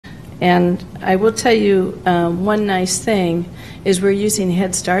And I will tell you one nice thing is we're using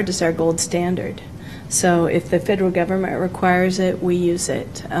Head Start as our gold standard. So if the federal government requires it, we use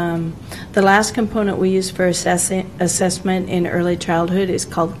it. The last component we use for assessment in early childhood is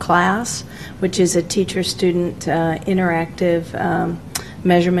called CLASS, which is a teacher-student interactive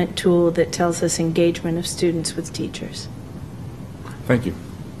measurement tool that tells us engagement of students with teachers. Thank you.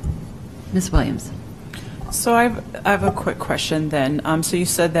 Ms. Williams. So I have a quick question then. So you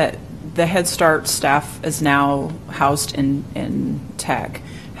said that the Head Start staff is now housed in tech.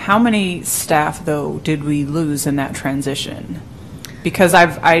 How many staff, though, did we lose in that transition? Because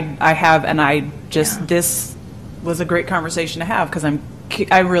this was a great conversation to have, because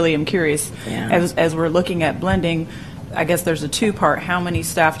I really am curious. Yeah. As we're looking at blending, I guess there's a two-part. How many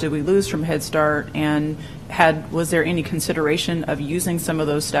staff did we lose from Head Start, and was there any consideration of using some of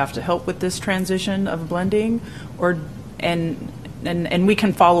those staff to help with this transition of blending, and we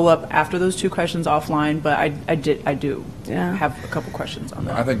can follow up after those two questions offline, but I do have a couple questions on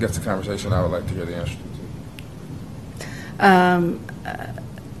that. I think that's a conversation I would like to hear the answer to.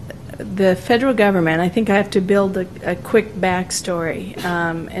 The federal government, I think I have to build a quick backstory,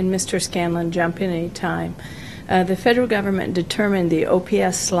 and Mr. Scanlon, jump in any time. The federal government determined the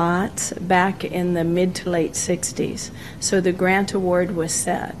OPS slots back in the mid to late 60s, so the grant award was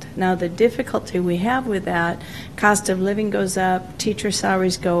set. Now the difficulty we have with that, cost of living goes up, teacher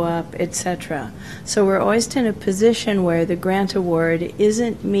salaries go up, etc. So we're always in a position where the grant award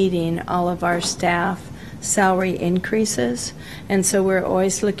isn't meeting all of our staff salary increases, and so we're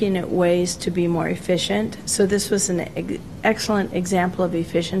always looking at ways to be more efficient. So this was an excellent example of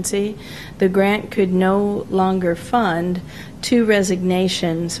efficiency. The grant could no longer fund two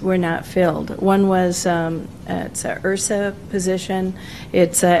resignations were not filled. One was it's a URSA position.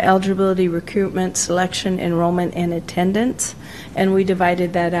 It's eligibility, recruitment, selection, enrollment, and attendance. And we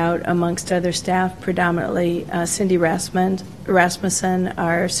divided that out amongst other staff, predominantly Cindy Rasmussen,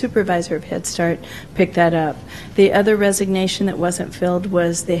 our supervisor of Head Start, picked that up. The other resignation that wasn't filled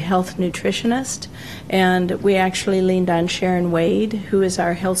was the health nutritionist, and we actually leaned on Sharon Wade, who is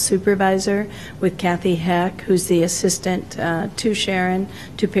our health supervisor, with Kathy Heck, who's the assistant to Sharon,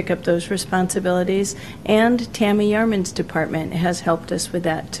 to pick up those responsibilities, and Tammy Yarman's department has helped us with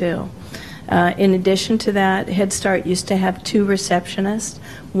that too. In addition to that, Head Start used to have two receptionists.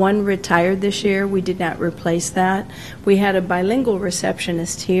 One retired this year. We did not replace that. We had a bilingual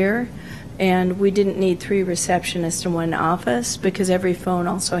receptionist here, and we didn't need three receptionists in one office because every phone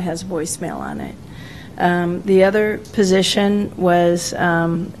also has voicemail on it. The other position was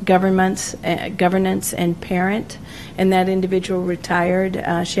governance and parent, and that individual retired.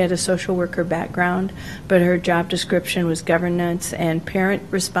 She had a social worker background, but her job description was governance and parent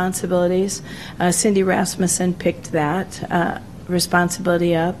responsibilities. Cindy Rasmussen picked that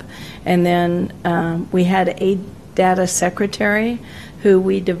responsibility up. And then we had a data secretary who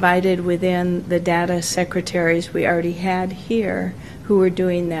we divided within the data secretaries we already had here who were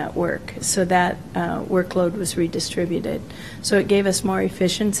doing that work. So that workload was redistributed. So it gave us more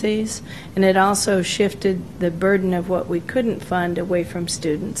efficiencies, and it also shifted the burden of what we couldn't fund away from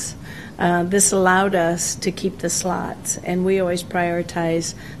students. This allowed us to keep the slots, and we always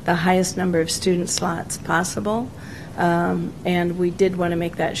prioritize the highest number of student slots possible. And we did want to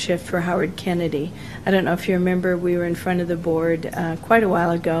make that shift for Howard Kennedy. I don't know if you remember, we were in front of the board quite a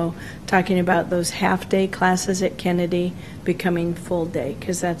while ago talking about those half-day classes at Kennedy becoming full day,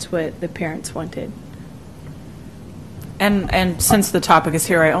 because that's what the parents wanted. And since the topic is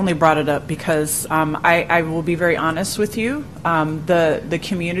here, I only brought it up because I will be very honest with you. The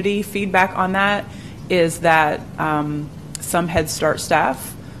community feedback on that is that some Head Start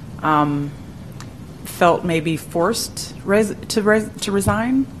staff felt maybe forced to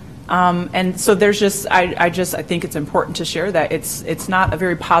resign, and so there's just I think it's important to share that it's not a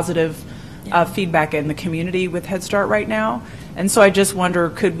very positive feedback in the community with Head Start right now, and so I just wonder,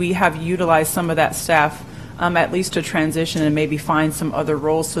 could we have utilized some of that staff at least to transition and maybe find some other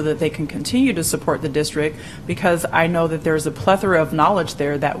roles so that they can continue to support the district, because I know that there's a plethora of knowledge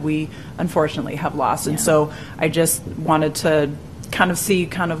there that we unfortunately have lost. And so I just wanted to kind of see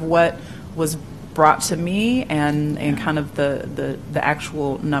kind of what was brought to me and kind of the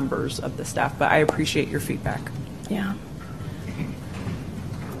actual numbers of the staff, but I appreciate your feedback. Yeah.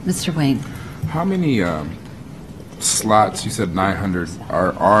 Mr. Wayne. How many slots, you said 900,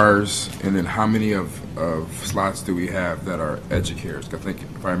 are ours, and then how many of slots do we have that are EduCare's? I think,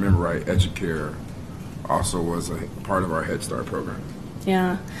 if I remember right, EduCare also was a part of our Head Start program.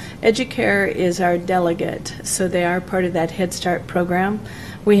 Yeah. Educare is our delegate, so they are part of that Head Start program.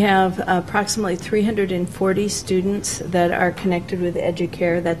 We have approximately 340 students that are connected with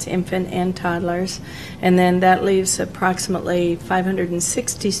Educare, that's infant and toddlers, and then that leaves approximately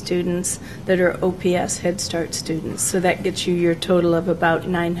 560 students that are OPS Head Start students. So that gets you your total of about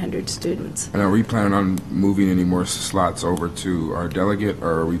 900 students. And are we planning on moving any more slots over to our delegate,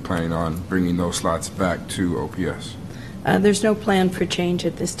 or are we planning on bringing those slots back to OPS? There's no plan for change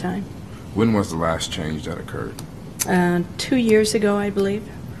at this time. When was the last change that occurred? 2 years ago, I believe.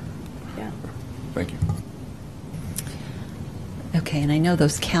 Yeah. Thank you. Okay, and I know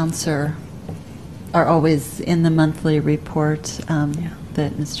those counts are always in the monthly report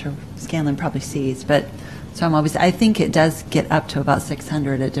that Mr. Scanlon probably sees, but so I think it does get up to about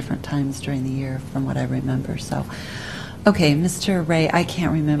 600 at different times during the year from what I remember. So, okay, Mr. Ray, I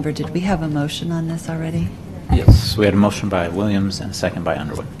can't remember. Did we have a motion on this already? Yes, we had a motion by Williams and a second by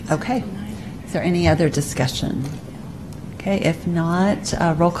Underwood. Okay. Is there any other discussion? Okay, if not,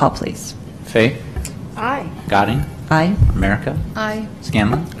 roll call, please. Fay? Aye. Gadding? Aye. America? Aye.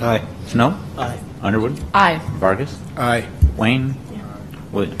 Scanlon? Aye. Snow? Aye. Underwood? Aye. Vargas? Aye. Wayne?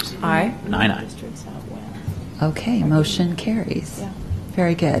 Williams? Aye. 9 ayes. Districts out west. Okay, motion carries. Yeah.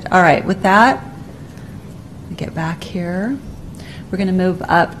 Very good. All right, with that, we get back here. We're going to move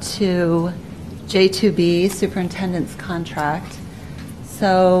up to J2B, Superintendent's Contract.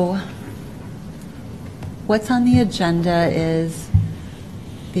 So what's on the agenda is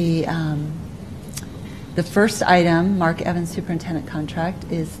the first item, Mark Evans Superintendent Contract,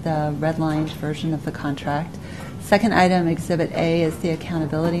 is the redlined version of the contract. Second item, Exhibit A, is the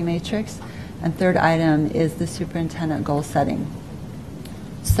accountability matrix. And third item is the superintendent goal setting.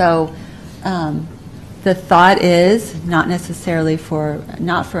 So the thought is not necessarily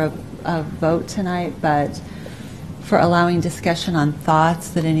not for a vote tonight, but for allowing discussion on thoughts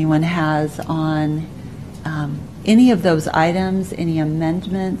that anyone has on any of those items, any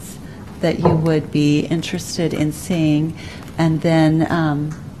amendments that you would be interested in seeing. And then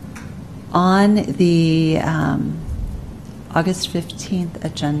on the August 15th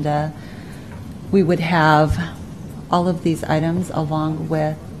agenda, we would have all of these items along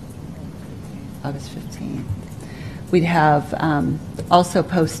with August 15th. We'd have also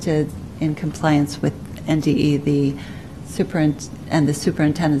posted in compliance with NDE the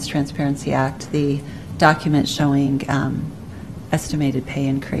Superintendent's Transparency Act, the document showing estimated pay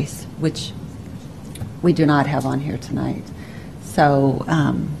increase, which we do not have on here tonight. So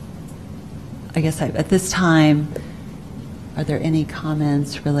I guess at this time, are there any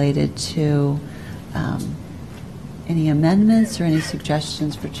comments related to any amendments or any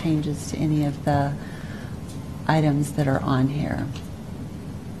suggestions for changes to any of the items that are on here?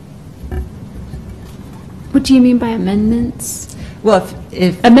 What do you mean by amendments? Well,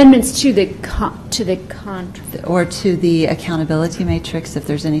 if Amendments to the contract. or to the accountability matrix, if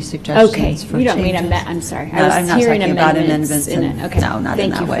there's any suggestions Okay, for you don't mean changes. I'm sorry. No, I was I'm not hearing talking about amendments in amendments it. Okay. no, not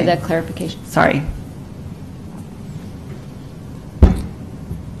in that way. Thank you for the clarification. Sorry.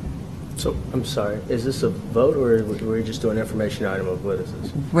 So, I'm sorry, is this a vote, or are we just doing an information item of what is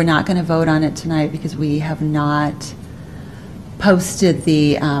this? We're not going to vote on it tonight because we have not posted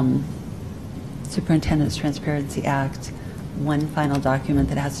the Superintendent's Transparency Act, one final document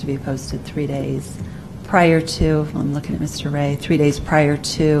that has to be posted 3 days prior to, I'm looking at Mr. Ray, 3 days prior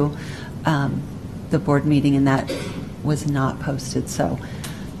to the board meeting, and that was not posted. So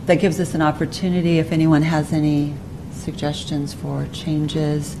that gives us an opportunity, if anyone has any suggestions for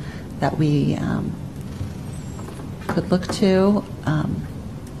changes that we could look to,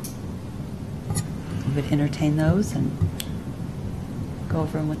 we would entertain those and go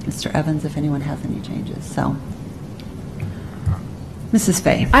over them with Mr. Evans if anyone has any changes. So, Mrs.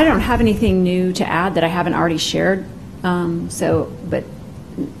 Fay. I don't have anything new to add that I haven't already shared. But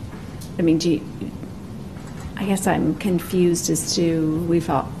I mean, I guess I'm confused as to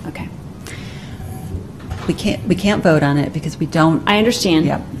okay. We can't vote on it because we don't. I understand.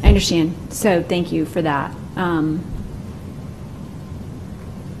 Yep. I understand. So thank you for that.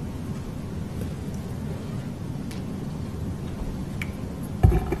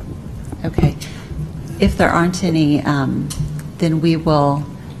 Okay. If there aren't any, then we will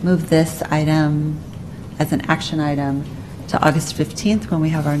move this item as an action item to August 15th when we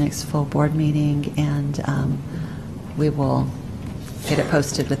have our next full board meeting, and we will get it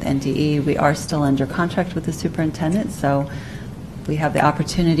posted with NDE. We are still under contract with the superintendent, so we have the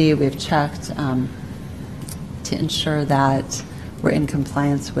opportunity, we've checked to ensure that we're in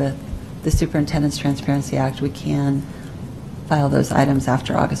compliance with the Superintendent's Transparency Act. We can file those items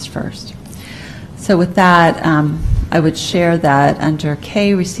after August 1st. So with that, I would share that under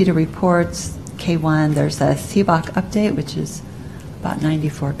K, receipt of reports, K1, there's a CBOC update, which is about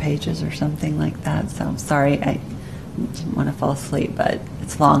 94 pages or something like that. So I'm sorry, I didn't want to fall asleep, but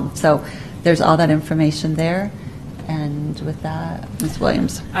it's long. So there's all that information there. And with that, Ms.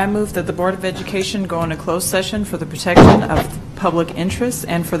 Williams. I move that the Board of Education go into closed session for the protection of public interests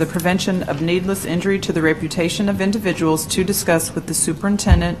and for the prevention of needless injury to the reputation of individuals to discuss with the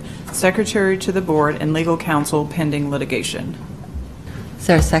superintendent, secretary to the board, and legal counsel pending litigation. Is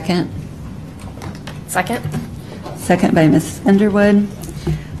there a second? Second? Second by Ms. Underwood.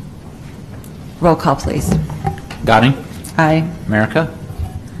 Roll call, please. Gadding, Aye. America,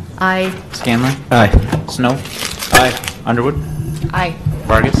 Aye. Scanlon. Aye. Snow. Aye. Underwood, Aye.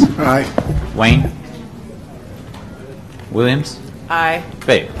 Vargas, Aye. Wayne, Williams, Aye.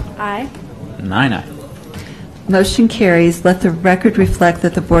 Babe. Aye. 9-0. Motion carries. Let the record reflect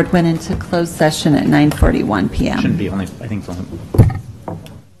that the board went into closed session at 9:41 p.m. Shouldn't be only, I think it's only